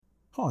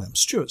Hi, I'm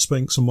Stuart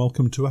Spinks and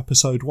welcome to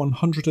episode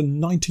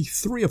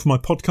 193 of my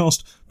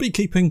podcast,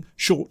 Beekeeping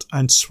Short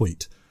and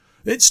Sweet.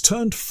 It's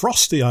turned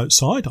frosty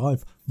outside,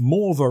 I've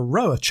more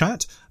Varroa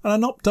chat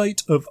and an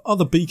update of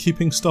other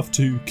beekeeping stuff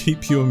to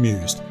keep you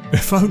amused,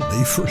 if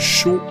only for a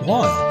short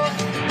while.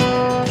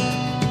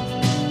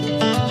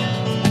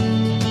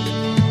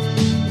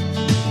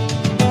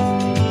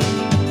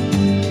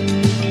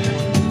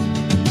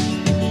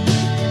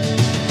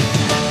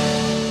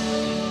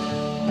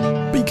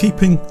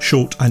 Beekeeping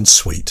Short and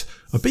Sweet,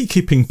 a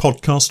beekeeping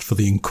podcast for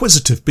the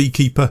inquisitive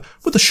beekeeper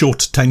with a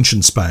short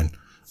attention span.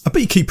 A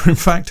beekeeper, in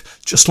fact,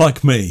 just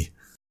like me.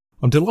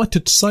 I'm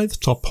delighted to say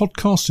that our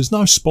podcast is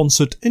now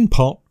sponsored in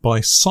part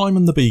by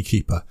Simon the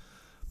Beekeeper.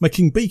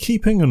 Making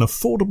beekeeping an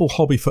affordable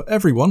hobby for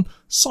everyone,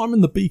 Simon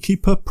the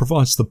Beekeeper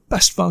provides the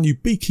best value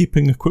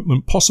beekeeping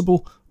equipment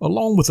possible,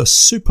 along with a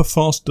super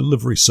fast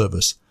delivery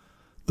service.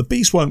 The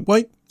bees won't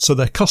wait, so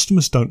their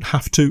customers don't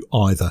have to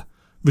either.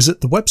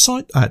 Visit the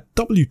website at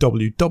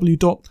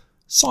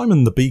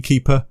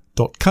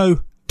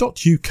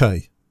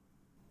www.simonthebeekeeper.co.uk.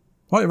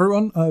 Hi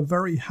everyone, a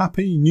very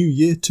happy new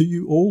year to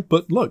you all,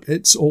 but look,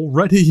 it's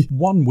already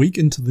 1 week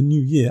into the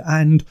new year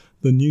and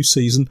the new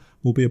season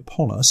will be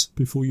upon us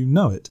before you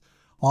know it.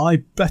 I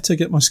better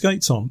get my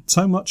skates on,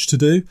 so much to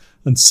do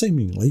and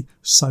seemingly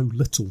so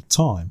little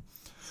time.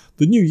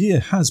 The new year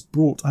has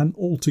brought an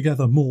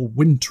altogether more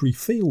wintry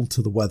feel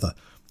to the weather.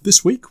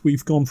 This week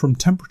we've gone from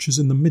temperatures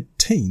in the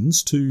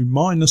mid-teens to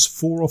minus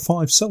 4 or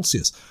 5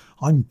 Celsius.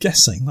 I'm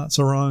guessing that's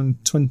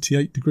around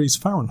 28 degrees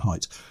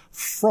Fahrenheit.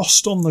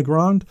 Frost on the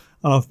ground,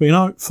 and I've been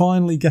out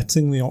finally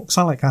getting the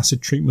oxalic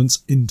acid treatments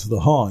into the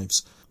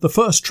hives. The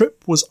first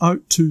trip was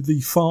out to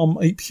the farm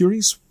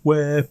apiaries,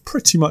 where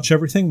pretty much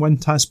everything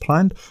went as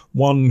planned.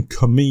 One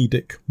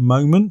comedic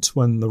moment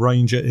when the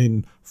Ranger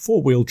in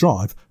four-wheel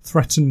drive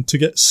threatened to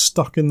get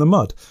stuck in the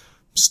mud.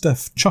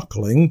 Steph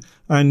chuckling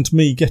and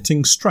me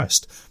getting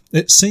stressed.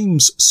 It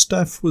seems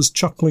Steph was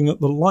chuckling at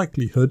the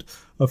likelihood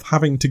of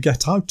having to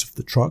get out of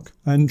the truck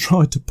and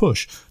try to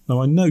push.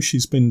 Now I know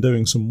she's been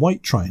doing some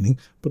weight training,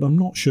 but I'm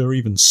not sure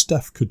even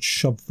Steph could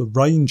shove the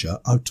Ranger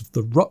out of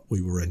the rut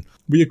we were in.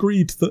 We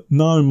agreed that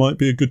now might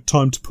be a good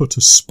time to put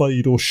a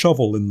spade or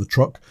shovel in the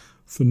truck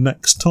for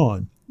next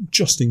time,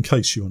 just in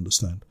case you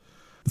understand.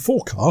 The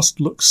forecast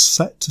looks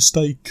set to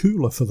stay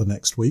cooler for the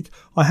next week.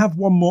 I have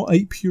one more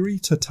apiary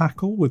to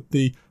tackle with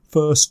the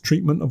first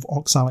treatment of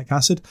oxalic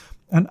acid,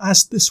 and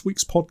as this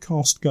week's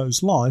podcast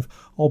goes live,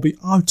 I'll be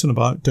out and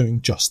about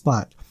doing just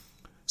that.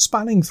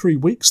 Spanning 3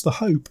 weeks, the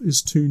hope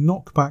is to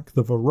knock back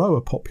the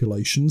Varroa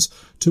populations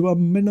to a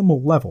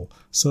minimal level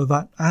so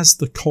that as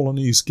the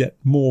colonies get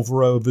more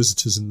Varroa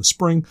visitors in the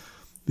spring,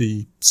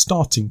 the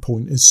starting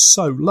point is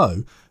so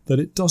low that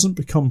it doesn't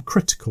become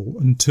critical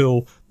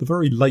until the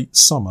very late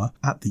summer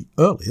at the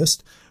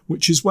earliest,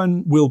 which is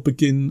when we'll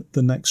begin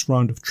the next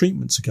round of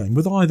treatments again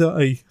with either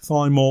a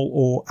thymol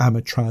or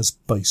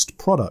amitraz-based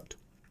product.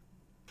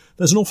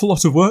 There's an awful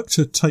lot of work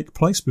to take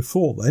place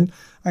before then,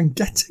 and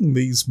getting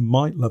these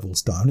mite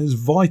levels down is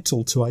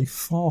vital to a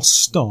fast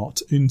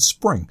start in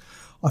spring.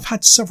 I've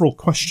had several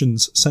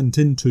questions sent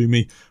in to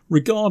me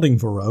regarding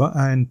Varroa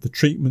and the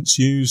treatments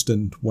used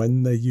and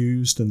when they're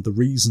used and the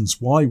reasons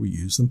why we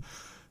use them,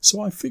 so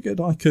I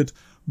figured I could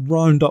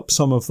round up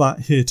some of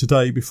that here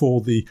today before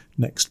the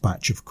next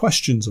batch of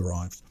questions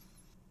arrived.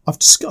 I've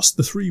discussed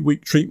the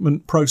 3-week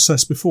treatment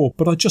process before,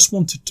 but I just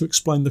wanted to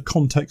explain the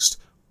context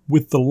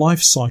with the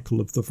life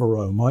cycle of the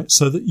Varroa mite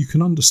so that you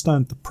can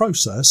understand the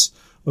process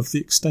of the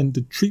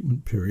extended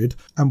treatment period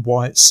and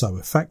why it's so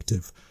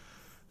effective.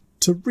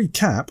 To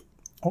recap,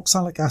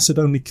 oxalic acid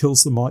only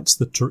kills the mites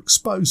that are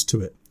exposed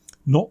to it,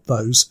 not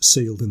those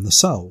sealed in the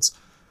cells.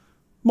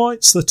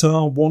 Mites that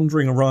are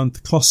wandering around the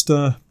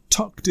cluster,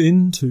 tucked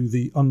into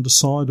the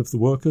underside of the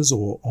workers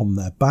or on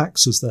their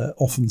backs as they're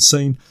often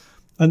seen,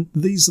 and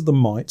these are the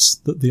mites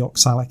that the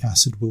oxalic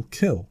acid will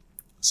kill.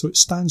 So it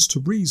stands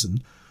to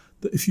reason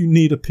that if you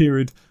need a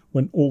period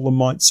when all the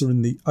mites are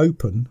in the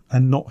open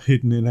and not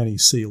hidden in any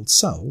sealed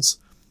cells,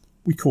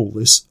 we call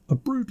this a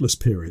broodless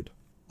period.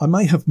 I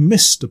may have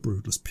missed a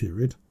broodless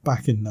period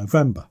back in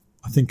November.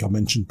 I think I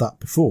mentioned that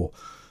before.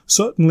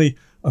 Certainly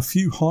a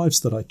few hives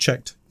that I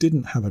checked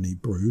didn't have any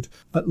brood,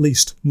 at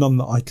least none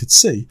that I could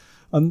see,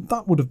 and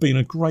that would have been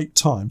a great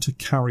time to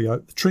carry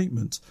out the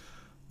treatment.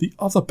 The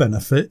other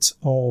benefit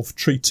of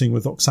treating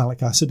with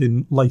oxalic acid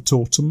in late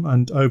autumn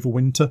and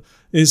overwinter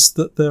is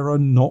that there are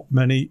not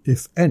many,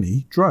 if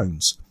any,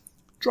 drones.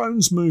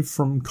 Drones move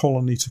from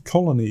colony to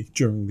colony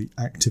during the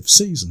active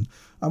season,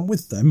 and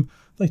with them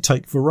they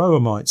take Varroa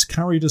mites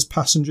carried as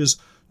passengers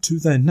to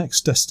their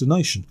next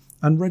destination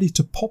and ready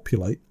to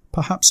populate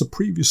perhaps a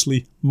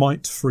previously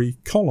mite-free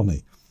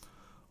colony.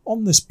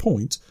 On this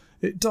point,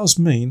 it does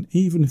mean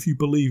even if you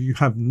believe you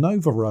have no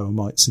Varroa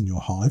mites in your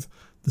hive,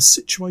 the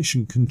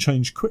situation can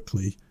change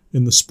quickly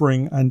in the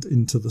spring and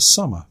into the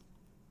summer.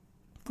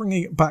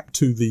 Bringing it back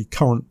to the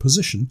current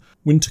position,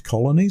 winter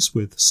colonies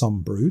with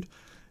some brood,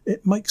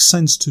 it makes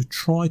sense to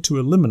try to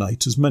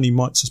eliminate as many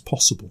mites as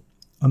possible,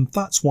 and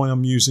that's why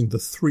I'm using the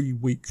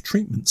 3-week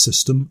treatment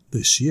system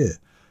this year.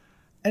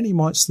 any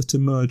mites that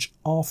emerge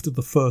after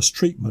the first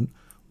treatment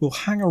will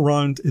hang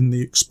around in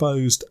the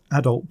exposed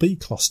adult bee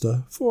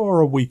cluster for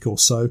a week or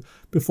so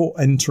before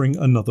entering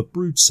another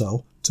brood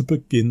cell to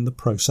begin the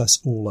process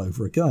all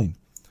over again.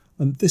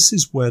 And this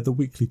is where the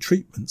weekly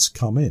treatments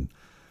come in.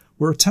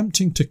 We're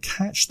attempting to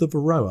catch the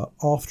Varroa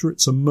after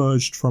it's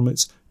emerged from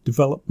its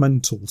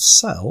developmental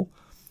cell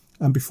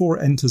and before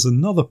it enters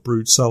another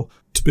brood cell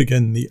to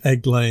begin the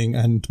egg-laying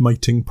and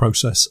mating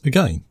process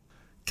again.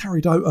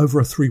 Carried out over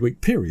a 3-week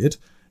period,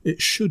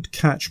 it should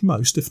catch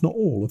most, if not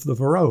all, of the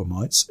Varroa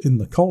mites in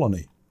the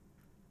colony.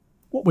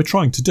 What we're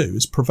trying to do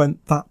is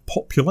prevent that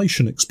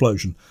population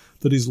explosion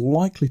that is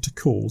likely to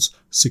cause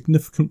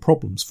significant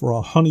problems for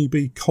our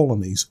honeybee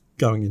colonies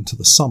going into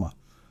the summer.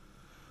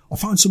 I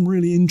found some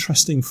really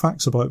interesting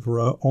facts about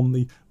Varroa on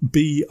the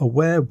Bee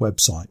Aware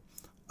website,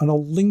 and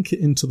I'll link it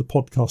into the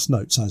podcast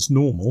notes as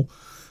normal.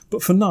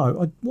 But for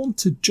now, I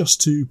wanted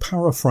just to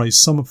paraphrase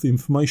some of the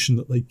information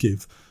that they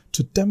give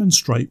to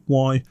demonstrate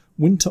why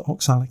winter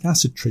oxalic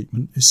acid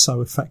treatment is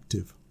so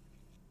effective.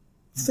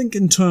 Think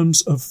in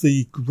terms of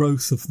the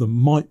growth of the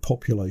mite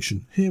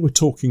population. Here we're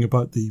talking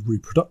about the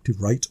reproductive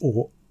rate,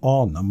 or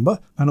R number,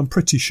 and I'm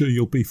pretty sure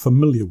you'll be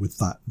familiar with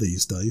that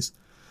these days.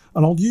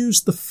 And I'll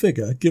use the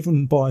figure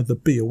given by the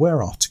Bee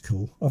Aware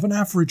article of an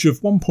average of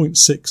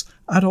 1.6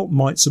 adult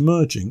mites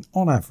emerging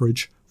on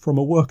average from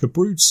a worker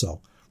brood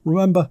cell.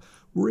 Remember,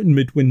 we're in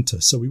midwinter,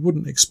 so we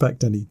wouldn't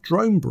expect any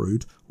drone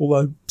brood,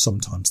 although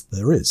sometimes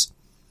there is.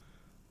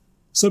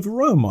 So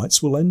Varroa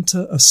mites will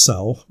enter a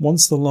cell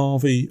once the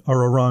larvae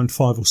are around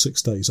 5 or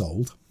 6 days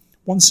old.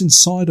 Once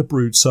inside a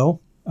brood cell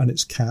and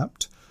it's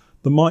capped,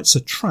 the mites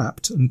are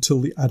trapped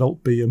until the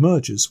adult bee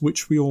emerges,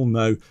 which we all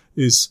know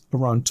is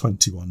around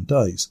 21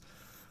 days.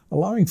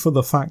 Allowing for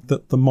the fact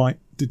that the mite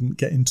didn't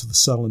get into the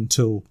cell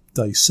until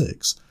day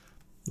 6,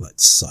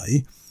 let's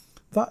say,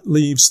 that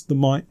leaves the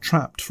mite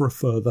trapped for a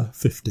further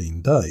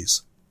 15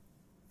 days.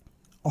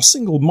 Our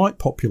single mite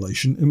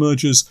population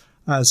emerges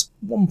as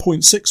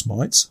 1.6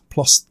 mites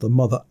plus the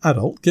mother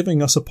adult,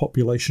 giving us a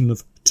population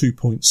of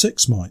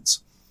 2.6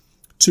 mites.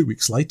 2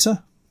 weeks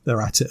later,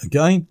 they're at it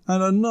again,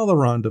 and another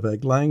round of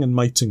egg laying and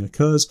mating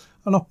occurs,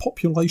 and our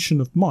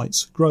population of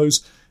mites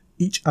grows,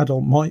 each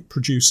adult mite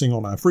producing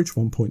on average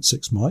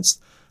 1.6 mites.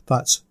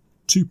 That's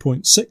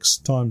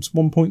 2.6 times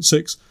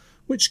 1.6,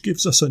 which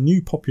gives us a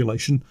new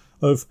population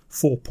of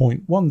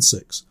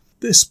 4.16.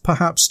 This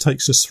perhaps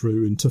takes us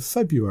through into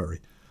February.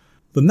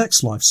 The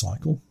next life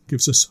cycle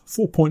gives us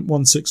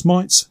 4.16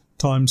 mites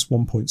times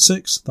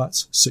 1.6,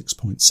 that's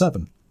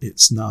 6.7.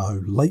 It's now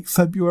late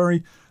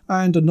February,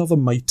 and another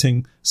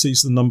mating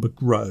sees the number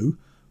grow,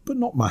 but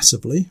not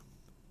massively.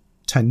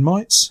 10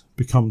 mites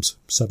becomes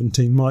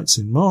 17 mites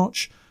in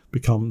March,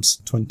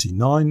 becomes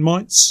 29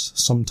 mites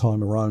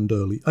sometime around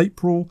early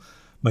April,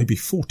 maybe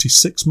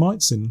 46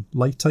 mites in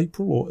late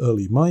April or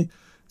early May,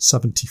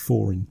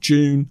 74 in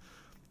June,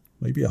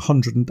 maybe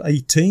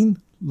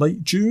 118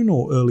 late June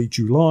or early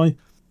July,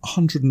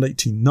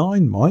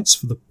 189 mites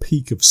for the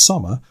peak of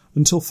summer,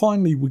 until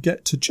finally we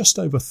get to just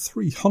over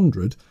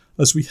 300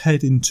 as we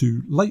head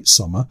into late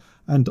summer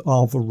and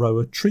our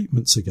Varroa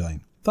treatments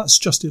again. That's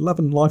just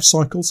 11 life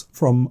cycles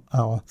from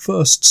our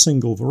first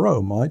single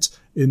Varroa mite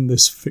in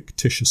this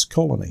fictitious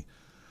colony.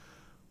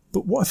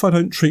 But what if I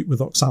don't treat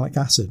with oxalic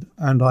acid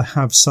and I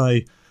have,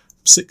 say,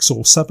 6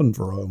 or 7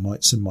 Varroa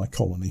mites in my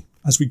colony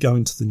as we go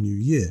into the new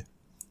year?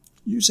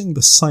 Using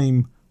the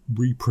same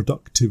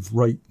reproductive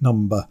rate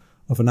number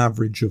of an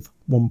average of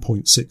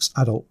 1.6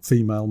 adult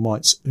female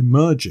mites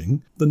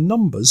emerging, the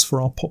numbers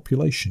for our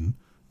population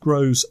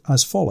grows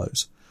as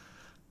follows.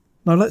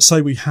 Now let's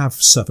say we have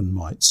 7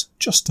 mites,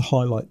 just to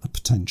highlight the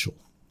potential.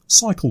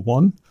 Cycle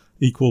 1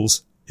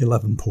 equals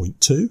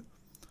 11.2.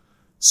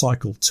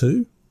 Cycle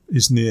 2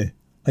 is near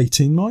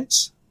 18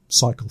 mites.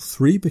 Cycle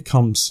 3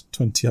 becomes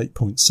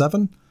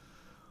 28.7.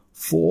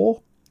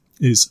 4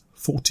 is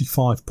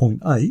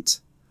 45.8.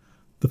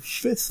 The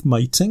 5th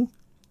mating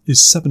is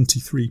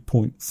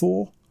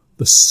 73.4.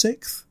 The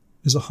 6th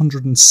is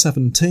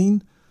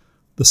 117.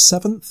 The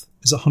 7th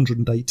is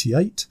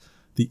 188.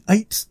 The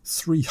 8th,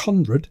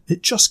 300,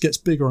 it just gets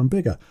bigger and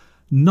bigger.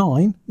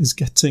 9 is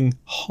getting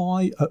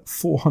high at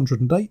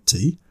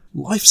 480.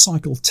 Life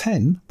cycle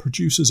 10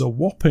 produces a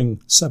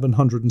whopping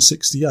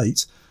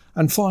 768.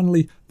 And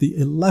finally, the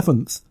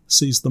 11th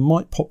sees the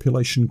mite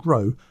population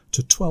grow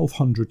to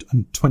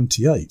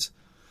 1228.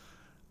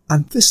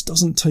 And this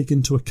doesn't take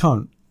into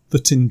account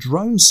that in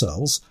drone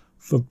cells,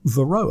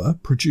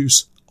 Varroa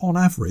produce, on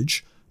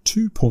average,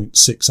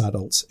 2.6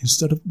 adults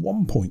instead of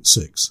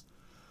 1.6.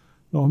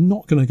 Now, I'm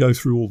not going to go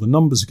through all the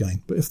numbers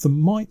again, but if the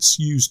mites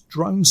used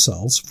drone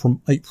cells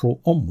from April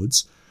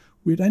onwards,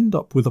 we'd end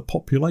up with a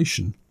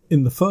population,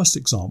 in the first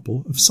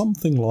example, of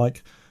something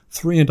like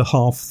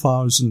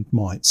 3,500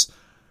 mites,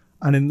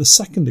 and in the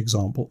second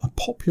example, a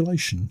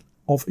population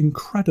of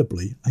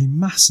incredibly a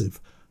massive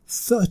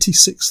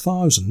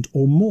 36,000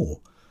 or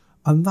more,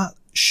 and that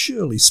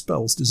surely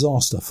spells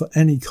disaster for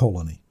any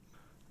colony.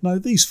 Now,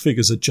 these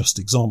figures are just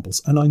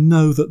examples, and I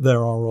know that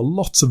there are a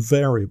lot of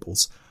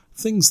variables,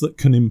 things that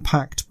can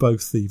impact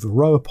both the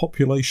Varroa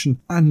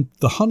population and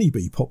the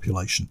honeybee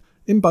population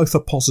in both a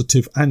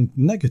positive and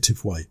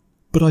negative way.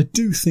 But I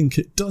do think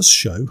it does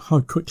show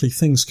how quickly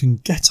things can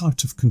get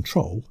out of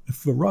control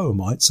if Varroa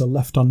mites are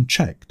left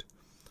unchecked.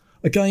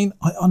 Again,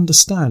 I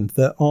understand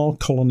there are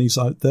colonies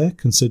out there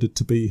considered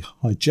to be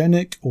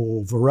hygienic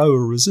or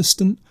Varroa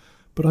resistant,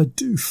 but I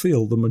do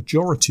feel the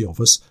majority of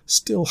us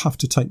still have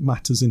to take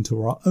matters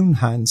into our own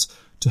hands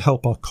to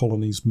help our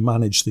colonies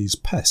manage these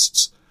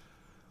pests.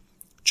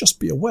 Just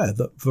be aware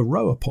that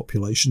Varroa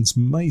populations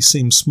may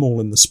seem small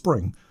in the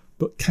spring,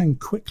 but can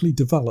quickly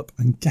develop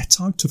and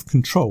get out of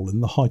control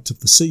in the height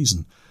of the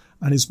season,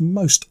 and is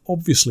most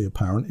obviously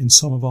apparent in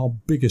some of our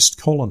biggest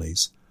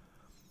colonies.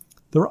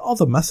 There are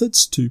other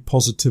methods to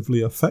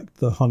positively affect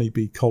the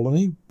honeybee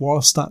colony,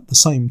 whilst at the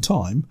same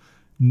time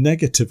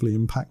negatively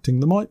impacting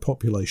the mite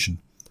population.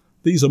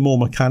 These are more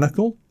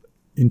mechanical,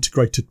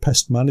 integrated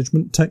pest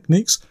management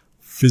techniques,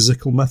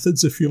 physical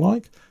methods if you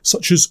like,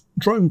 such as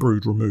drone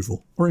brood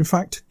removal, or in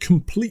fact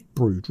complete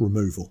brood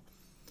removal.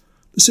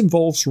 This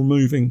involves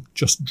removing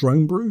just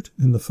drone brood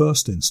in the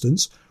first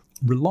instance,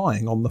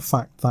 relying on the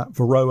fact that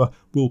Varroa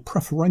will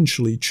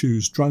preferentially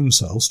choose drone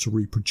cells to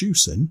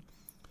reproduce in.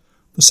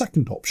 The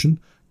second option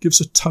gives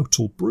a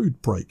total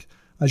brood break,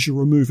 as you're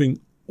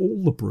removing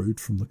all the brood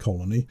from the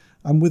colony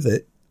and with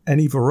it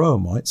any Varroa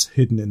mites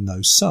hidden in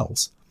those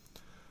cells.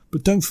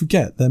 But don't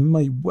forget there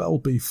may well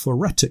be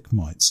phoretic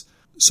mites,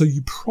 so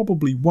you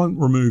probably won't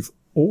remove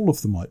all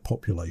of the mite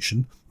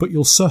population, but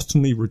you'll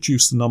certainly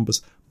reduce the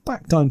numbers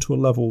back down to a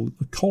level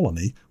the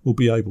colony will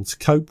be able to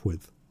cope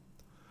with.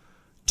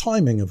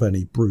 Timing of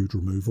any brood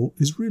removal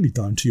is really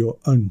down to your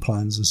own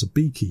plans as a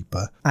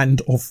beekeeper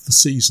and of the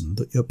season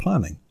that you're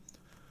planning.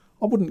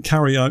 I wouldn't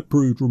carry out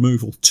brood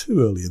removal too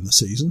early in the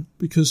season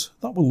because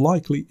that will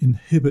likely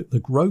inhibit the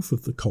growth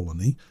of the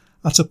colony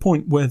at a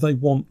point where they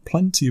want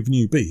plenty of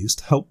new bees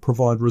to help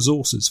provide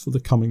resources for the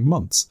coming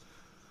months.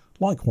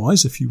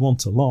 Likewise, if you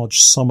want a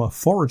large summer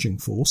foraging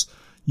force,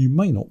 you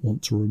may not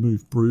want to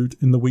remove brood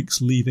in the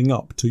weeks leading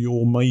up to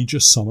your major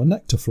summer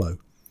nectar flow.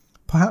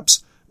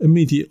 Perhaps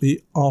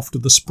immediately after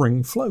the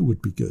spring flow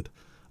would be good,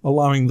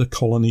 allowing the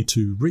colony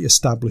to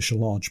re-establish a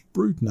large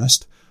brood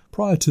nest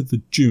prior to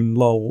the June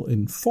lull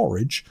in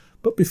forage,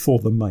 but before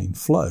the main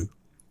flow.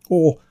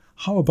 Or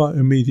how about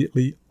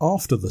immediately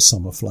after the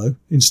summer flow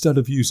instead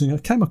of using a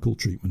chemical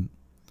treatment?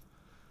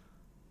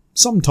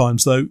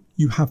 Sometimes, though,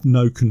 you have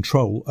no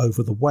control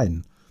over the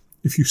when.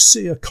 If you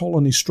see a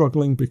colony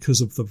struggling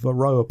because of the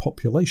Varroa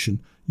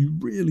population, you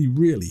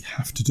really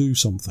have to do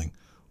something.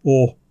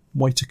 Or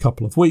wait a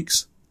couple of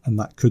weeks, and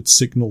that could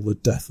signal the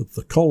death of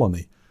the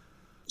colony.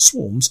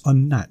 Swarms are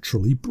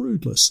naturally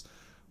broodless.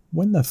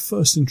 When they're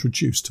first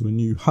introduced to a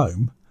new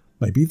home,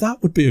 maybe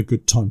that would be a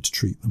good time to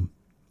treat them.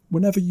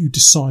 Whenever you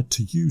decide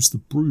to use the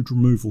brood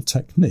removal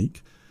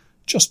technique,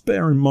 just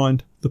bear in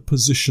mind the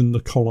position the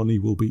colony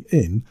will be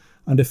in,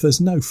 and if there's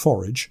no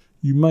forage,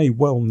 you may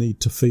well need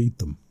to feed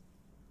them.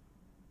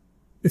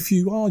 If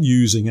you are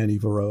using any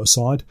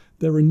Varroacide,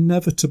 there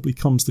inevitably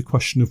comes the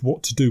question of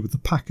what to do with the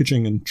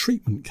packaging and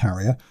treatment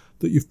carrier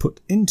that you've put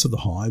into the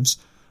hives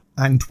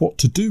and what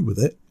to do with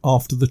it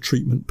after the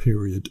treatment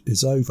period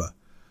is over.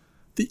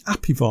 The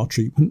Apivar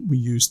treatment we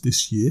used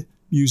this year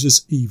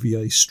uses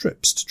EVA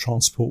strips to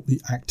transport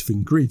the active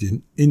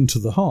ingredient into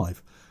the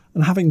hive,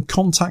 and having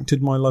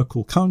contacted my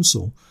local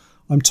council,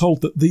 I'm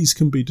told that these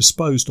can be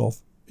disposed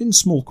of in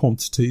small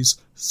quantities,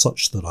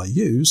 such that I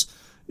use,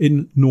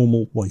 in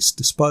normal waste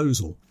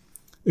disposal.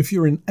 If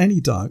you're in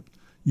any doubt,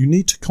 you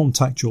need to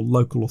contact your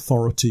local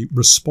authority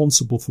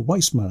responsible for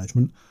waste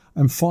management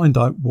and find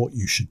out what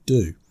you should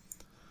do.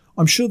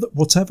 I'm sure that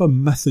whatever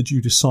method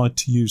you decide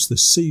to use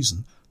this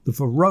season, the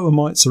Varroa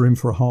mites are in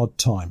for a hard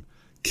time.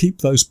 Keep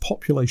those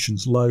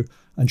populations low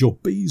and your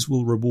bees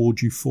will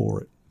reward you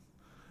for it.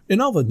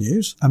 In other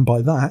news, and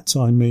by that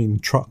I mean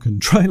truck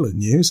and trailer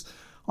news,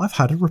 I've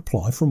had a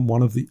reply from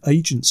one of the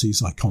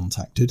agencies I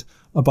contacted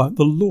about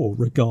the law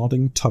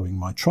regarding towing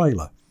my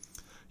trailer.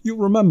 You'll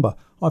remember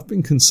I've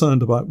been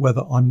concerned about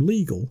whether I'm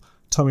legal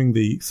towing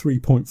the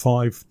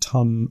 3.5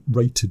 tonne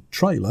rated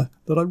trailer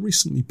that I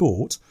recently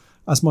bought,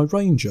 as my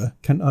Ranger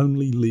can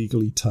only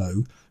legally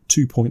tow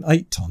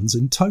 2.8 tonnes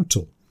in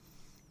total.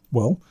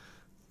 Well,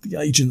 the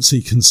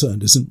agency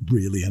concerned isn't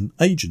really an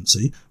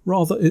agency,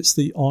 rather it's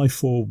the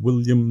I4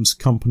 Williams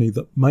company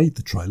that made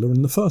the trailer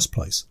in the first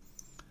place.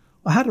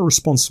 I had a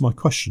response to my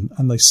question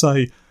and they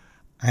say,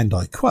 and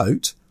I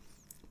quote,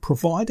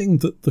 providing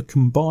that the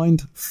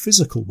combined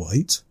physical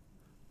weight,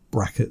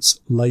 brackets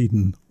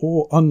laden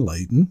or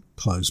unladen,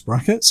 close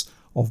brackets,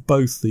 of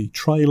both the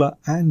trailer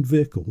and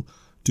vehicle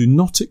do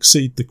not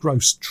exceed the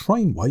gross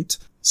train weight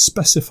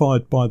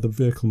specified by the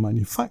vehicle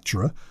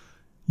manufacturer,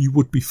 you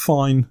would be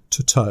fine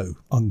to tow,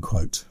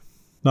 unquote.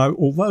 Now,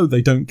 although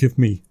they don't give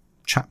me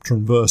chapter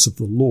and verse of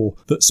the law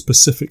that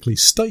specifically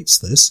states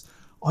this,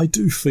 I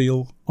do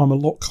feel I'm a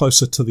lot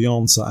closer to the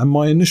answer, and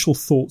my initial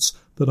thoughts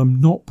that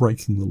I'm not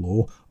breaking the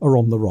law are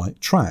on the right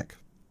track.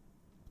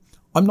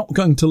 I'm not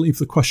going to leave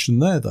the question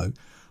there, though.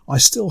 I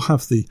still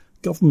have the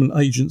government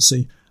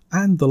agency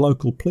and the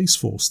local police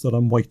force that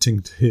I'm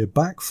waiting to hear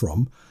back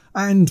from,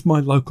 and my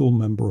local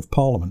Member of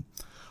Parliament.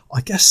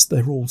 I guess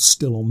they're all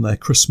still on their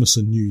Christmas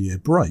and New Year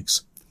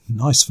breaks.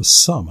 Nice for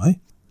some, eh?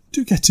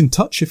 Do get in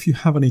touch if you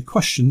have any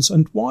questions,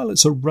 and while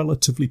it's a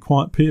relatively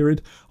quiet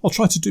period, I'll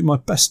try to do my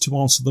best to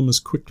answer them as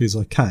quickly as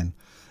I can.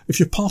 If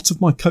you're part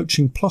of my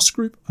Coaching Plus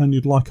group and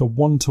you'd like a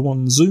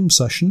one-to-one Zoom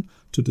session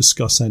to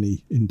discuss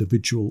any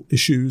individual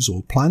issues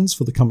or plans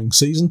for the coming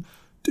season,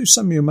 do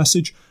send me a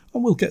message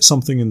and we'll get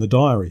something in the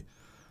diary.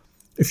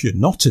 If you're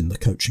not in the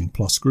Coaching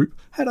Plus group,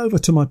 head over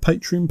to my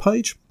Patreon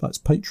page, that's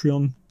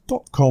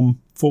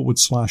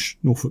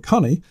patreon.com/Norfolk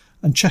Honey,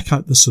 and check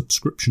out the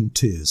subscription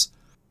tiers.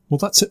 Well,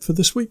 that's it for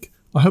this week.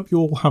 I hope you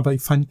all have a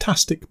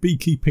fantastic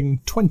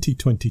beekeeping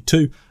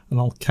 2022, and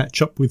I'll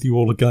catch up with you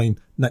all again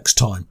next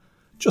time.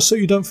 Just so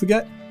you don't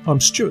forget,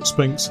 I'm Stuart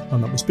Spinks,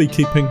 and that was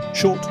Beekeeping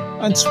Short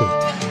and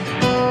Sweet.